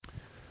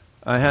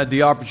I had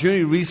the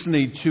opportunity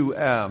recently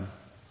to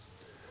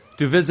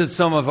visit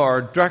some of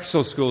our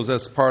Drexel schools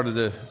as part of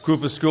the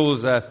group of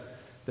schools that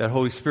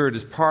Holy Spirit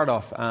is part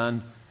of.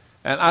 And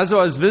as I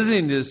was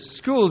visiting the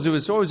schools, it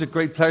was always a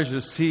great pleasure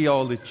to see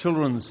all the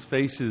children's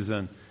faces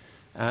and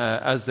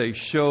as they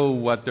show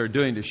what they're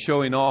doing, they're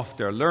showing off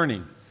their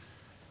learning.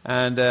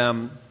 And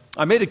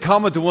I made a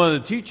comment to one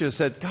of the teachers,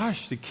 said,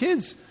 gosh, the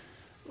kids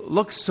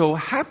look so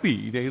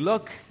happy. They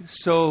look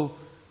so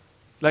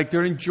like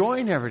they're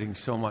enjoying everything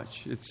so much.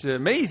 It's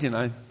amazing.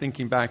 I'm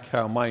thinking back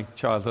how my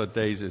childhood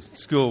days at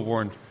school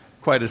weren't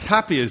quite as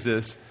happy as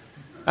this.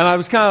 And I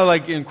was kind of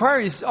like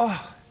inquiring.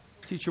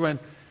 Teacher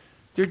went,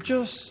 they're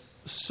just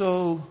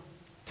so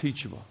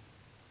teachable.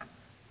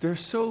 They're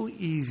so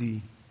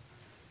easy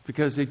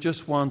because they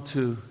just want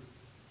to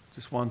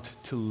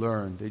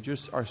learn. They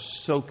just are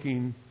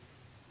soaking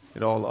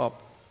it all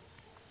up.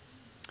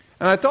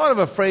 And I thought of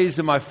a phrase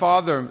that my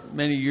father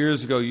many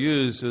years ago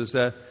used, is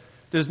that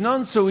there's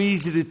none so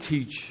easy to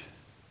teach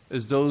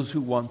as those who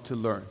want to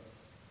learn,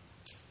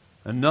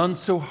 and none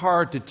so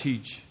hard to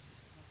teach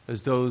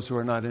as those who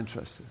are not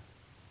interested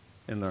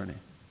in learning.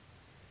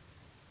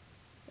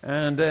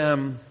 And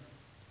the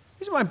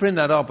reason why I bring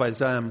that up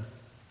is I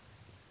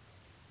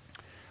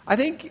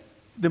think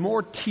the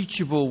more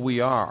teachable we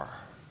are,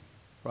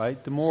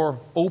 right, the more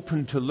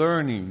open to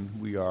learning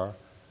we are,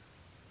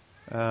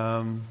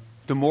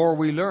 the more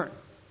we learn.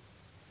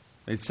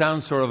 It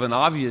sounds sort of an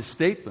obvious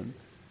statement,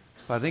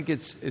 but I think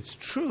it's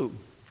true.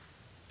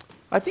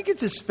 I think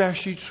it's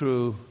especially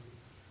true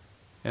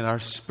in our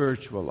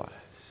spiritual lives.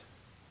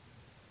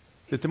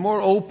 That the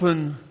more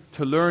open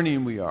to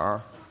learning we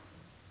are,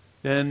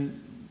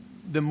 then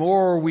the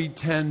more we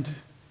tend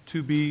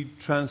to be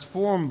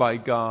transformed by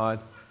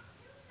God.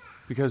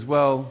 Because,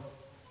 well,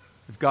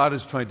 if God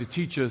is trying to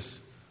teach us,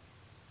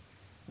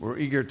 we're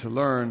eager to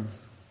learn,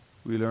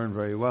 we learn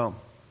very well.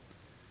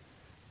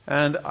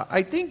 And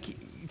I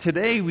think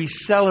today we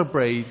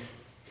celebrate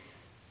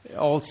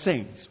All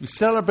Saints. We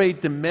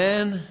celebrate the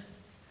men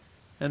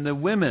and the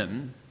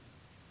women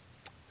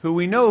who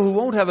we know who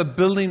won't have a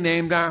building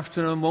named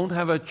after them, won't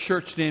have a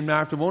church named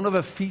after them, won't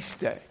have a feast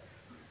day.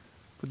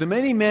 But the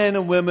many men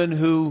and women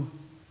who,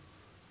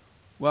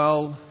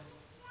 well,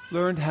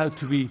 learned how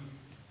to be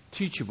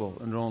teachable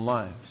in their own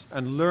lives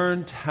and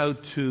learned how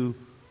to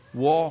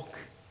walk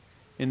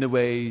in the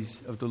ways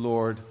of the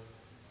Lord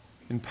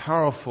in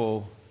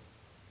powerful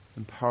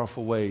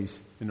ways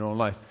in their own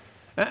life.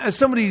 And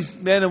some of these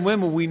men and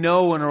women we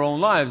know in our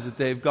own lives that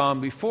they've gone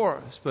before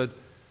us, but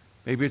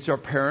maybe it's our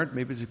parent,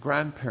 maybe it's a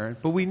grandparent,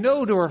 but we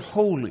know they are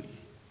holy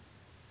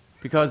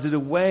because of the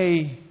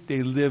way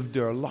they lived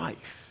their life,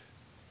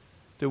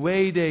 the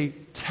way they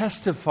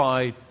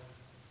testified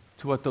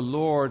to what the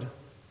Lord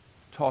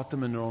taught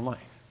them in their own life.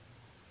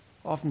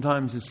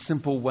 Oftentimes the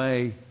simple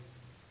way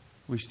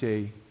which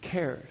they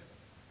cared,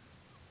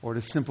 or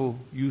the simple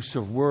use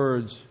of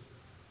words,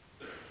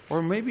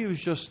 or maybe it was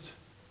just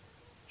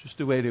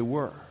the way they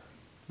were.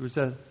 There was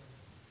a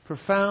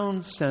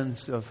profound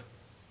sense of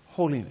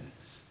holiness.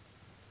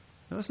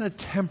 It wasn't a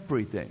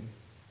temporary thing.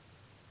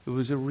 It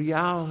was a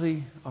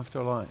reality of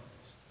their lives.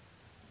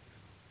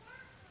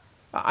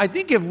 I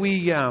think if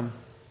we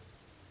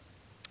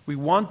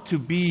want to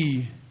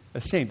be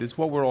a saint, it's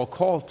what we're all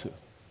called to,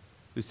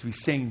 is to be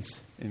saints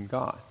in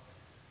God.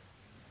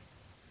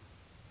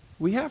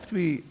 We have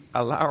to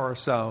allow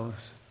ourselves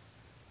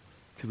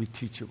to be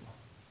teachable.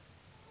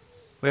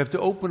 We have to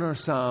open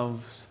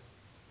ourselves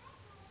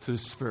to the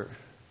Spirit.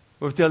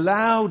 We have to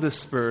allow the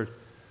Spirit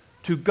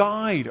to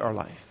guide our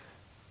life.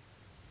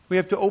 We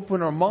have to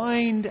open our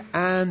mind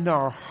and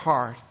our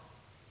heart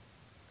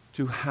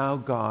to how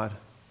God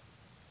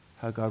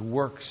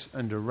works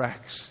and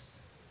directs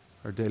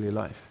our daily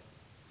life.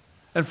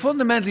 And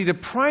fundamentally, the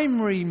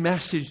primary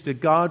message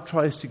that God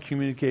tries to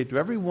communicate to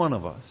every one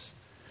of us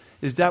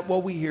is that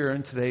what we hear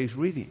in today's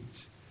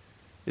readings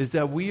is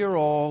that we are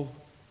all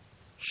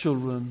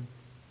children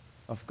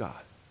of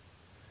God.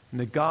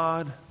 And that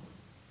God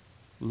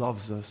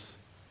loves us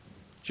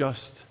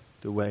just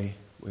the way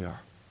we are.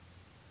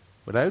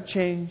 Without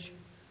change,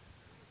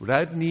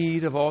 without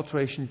need of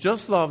alteration,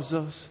 just loves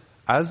us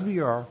as we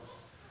are,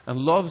 and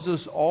loves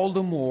us all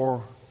the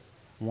more,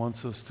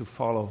 wants us to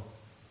follow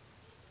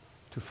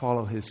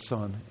His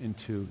Son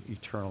into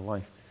eternal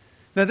life.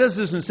 Now, this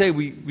doesn't say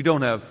we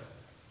don't have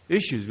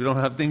issues, we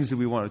don't have things that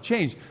we want to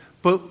change,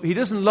 but He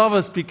doesn't love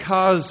us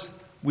because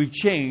we've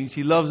changed.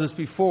 He loves us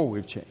before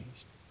we've changed.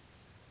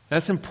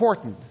 That's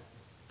important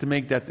to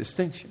make that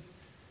distinction,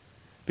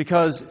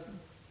 because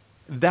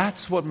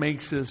that's what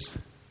makes us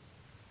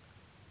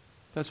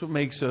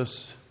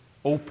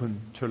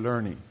open to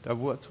learning. That's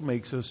what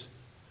makes us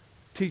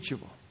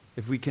teachable.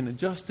 If we can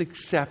just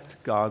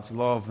accept God's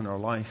love in our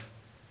life,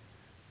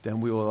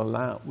 then we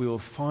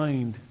will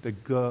find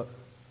that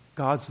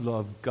God's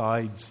love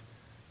guides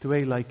the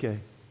way like a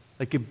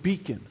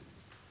beacon,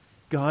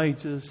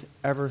 guides us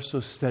ever so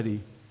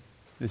steady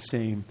the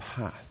same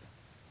path.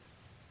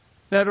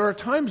 Now, there are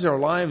times in our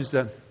lives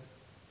that,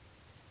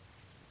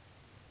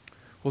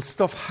 well,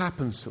 stuff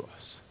happens to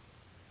us.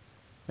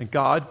 And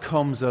God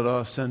comes at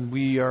us and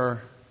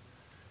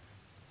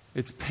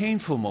it's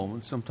painful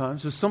moments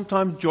sometimes. There's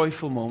sometimes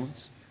joyful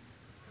moments.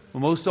 But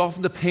most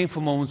often the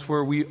painful moments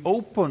where we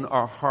open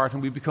our heart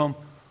and we become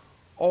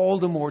all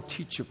the more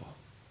teachable.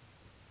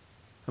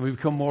 And we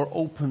become more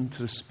open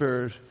to the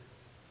Spirit.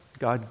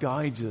 God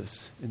guides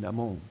us in that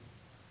moment.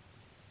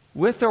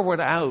 With or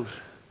without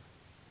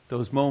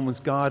those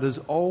moments, God is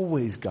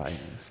always guiding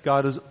us.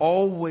 God is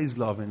always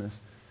loving us.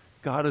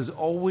 God is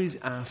always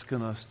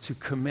asking us to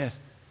commit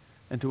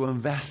and to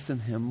invest in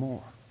Him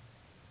more.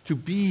 To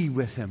be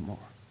with Him more.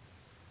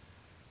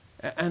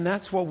 And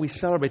that's what we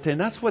celebrate today.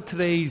 And that's what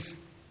today's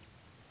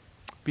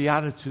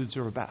Beatitudes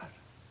are about.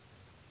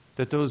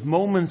 That those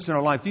moments in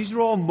our life, these are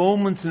all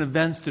moments and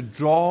events that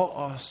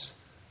draw us.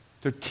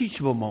 They're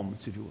teachable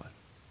moments, if you will.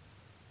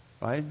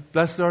 Right?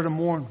 Blessed are the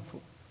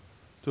mournful,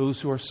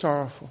 those who are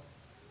sorrowful,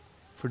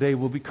 for they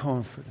will be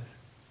comforted.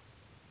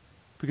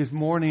 Because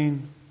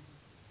mourning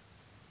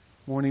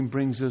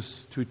brings us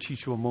to a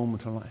teachable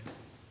moment in life.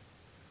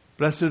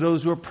 Blessed are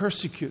those who are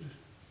persecuted,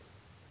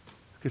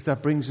 because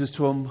that brings us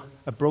to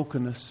a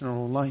brokenness in our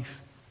own life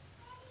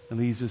and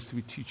leads us to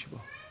be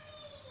teachable.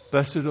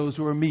 Blessed are those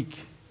who are meek,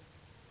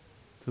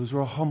 those who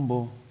are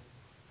humble,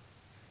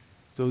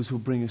 those who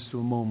bring us to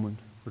a moment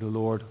where the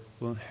Lord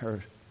will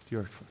inherit the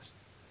earth for us.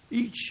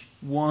 Each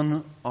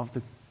one of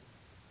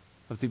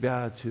the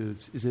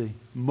Beatitudes is a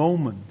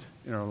moment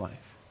in our life,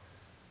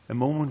 a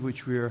moment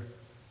which we are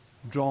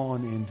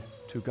drawn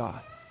into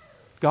God.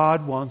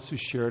 God wants to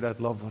share that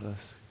love with us.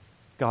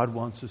 God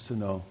wants us to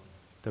know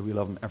that we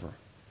love Him ever.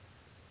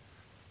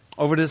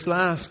 Over this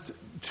last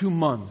 2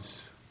 months,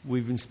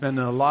 we've been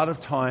spending a lot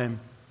of time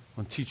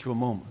on teachable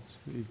moments.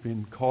 We've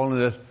been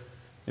calling it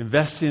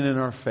investing in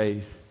our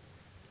faith,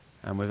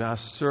 and we've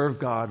asked to serve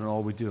God in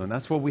all we do. And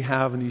that's what we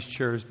have in these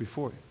chairs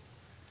before you.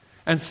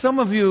 And some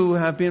of you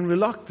have been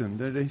reluctant.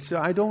 They say,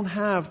 I don't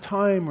have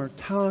time or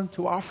talent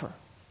to offer.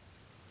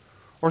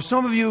 Or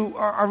some of you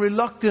are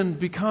reluctant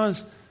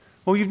because,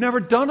 well, you've never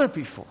done it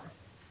before.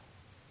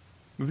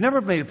 You've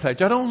never made a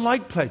pledge. I don't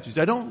like pledges.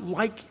 I don't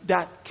like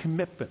that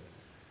commitment.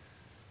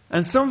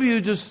 And some of you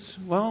just,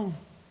 well,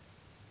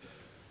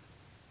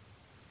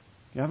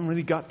 you haven't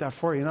really got that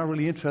far. You're not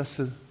really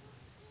interested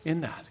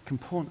in that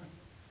component.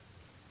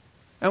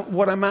 And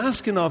what I'm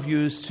asking of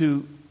you is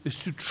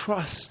to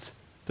trust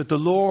that the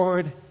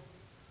Lord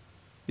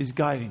is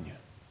guiding you.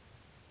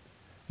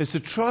 It's to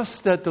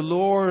trust that the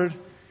Lord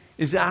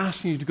is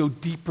asking you to go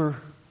deeper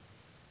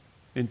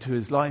into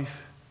His life,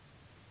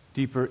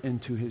 deeper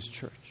into His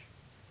church.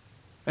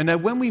 And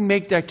that when we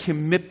make that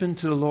commitment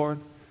to the Lord,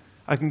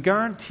 I can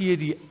guarantee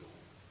you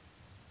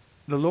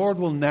the Lord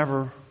will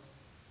never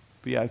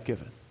be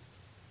outgiven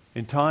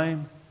in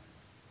time,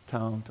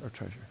 talent, or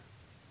treasure.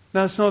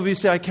 Now, some of you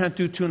say, I can't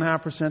do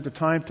 2.5% of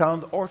time,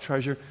 talent, or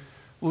treasure.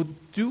 Well,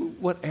 do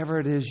whatever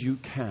it is you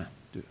can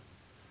do.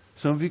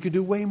 Some of you can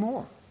do way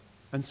more,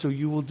 and so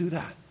you will do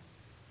that.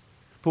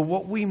 But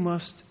what we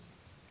must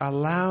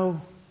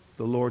allow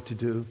the Lord to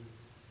do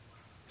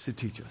is to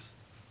teach us.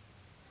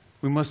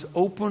 We must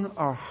open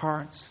our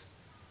hearts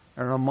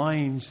and our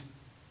minds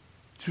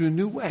to a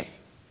new way.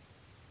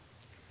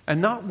 And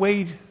not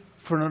wait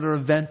for another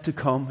event to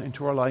come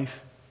into our life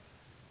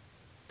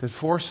that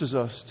forces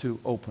us to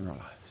open our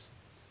lives.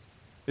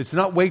 It's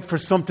not wait for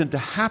something to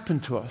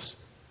happen to us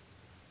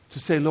to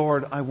say,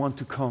 Lord, I want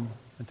to come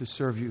and to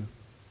serve you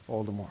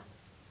all the more.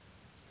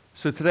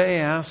 So today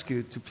I ask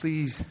you to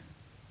please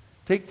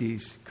take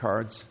these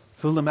cards,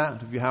 fill them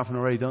out if you haven't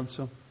already done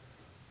so.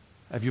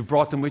 If you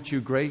brought them with you,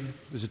 great.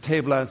 There's a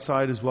table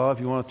outside as well if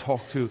you want to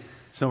talk to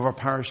some of our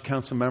parish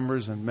council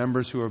members and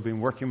members who have been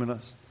working with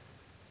us.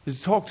 Is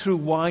to talk through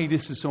why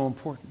this is so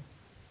important.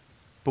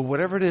 But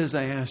whatever it is,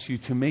 I ask you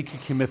to make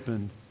a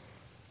commitment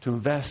to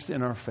invest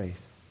in our faith,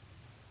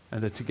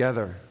 and that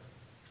together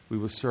we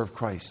will serve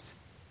Christ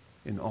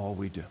in all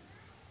we do.